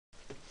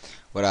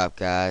What up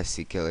guys,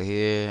 C Killer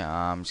here.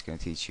 I'm just going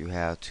to teach you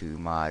how to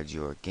mod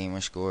your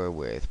GamerScore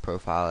with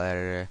Profile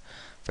Editor.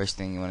 First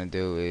thing you want to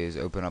do is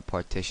open up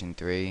Partition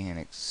 3 and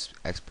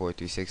export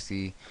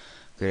 360.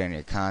 Go down to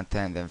your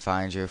content, then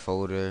find your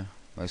folder,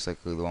 most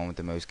likely the one with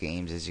the most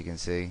games as you can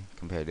see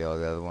compared to all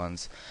the other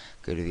ones.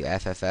 Go to the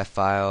FFF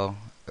file,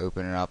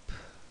 open up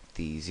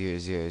the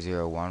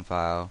 0001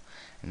 file,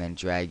 and then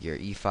drag your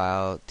E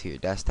file to your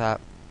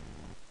desktop.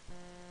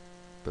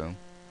 Boom.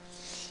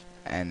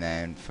 And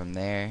then from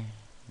there,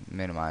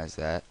 minimize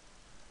that,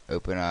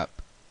 open up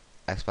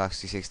Xbox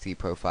 360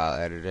 Profile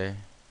Editor,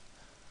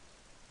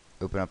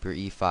 open up your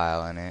E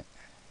file in it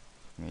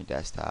from your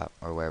desktop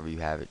or wherever you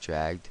have it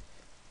dragged.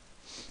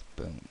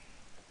 Boom.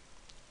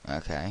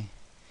 Okay.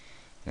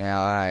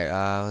 Now,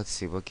 alright, let's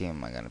see, what game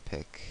am I gonna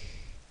pick?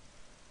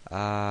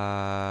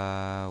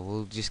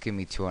 We'll just give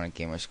me 200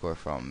 gamer score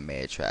from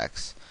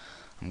Matrix.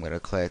 I'm gonna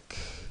click,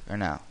 or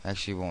no,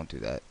 actually won't do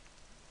that.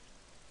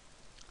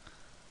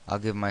 I'll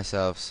give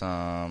myself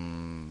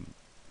some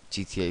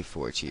GTA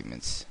 4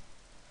 achievements.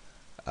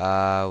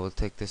 We'll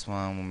take this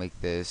one, we'll make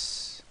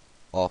this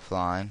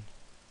offline.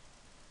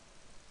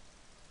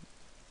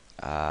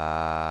 Do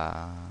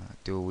a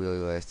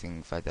wheelie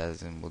lasting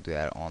 5,000, we'll do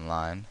that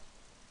online.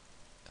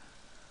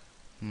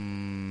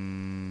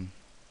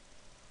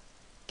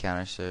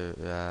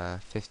 Counter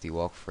 50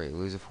 walk free,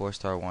 lose a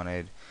 4-star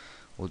wanted,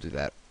 we'll do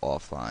that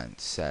offline.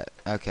 Set.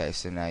 Okay,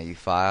 so now you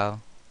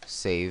file,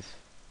 save,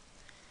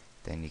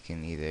 then you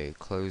can either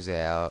close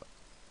out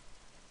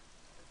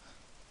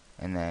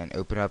and then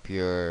open up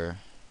your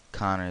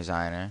Connor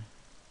designer.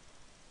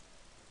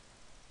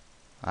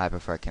 I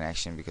prefer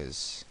connection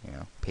because, you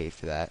know, paid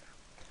for that.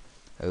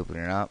 Open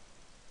it up,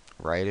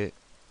 write it.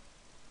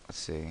 Let's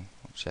see,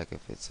 we'll check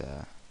if it's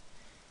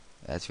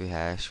that's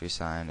rehashed,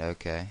 resigned.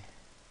 Okay.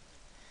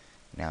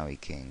 Now we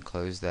can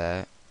close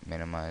that,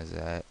 minimize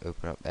that,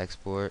 open up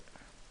export,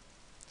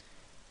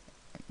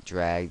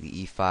 drag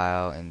the E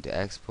file into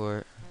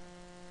export.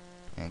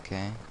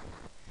 Okay.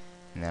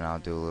 And then I'll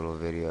do a little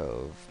video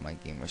of my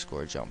gamer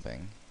score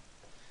jumping.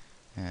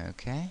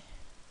 Okay.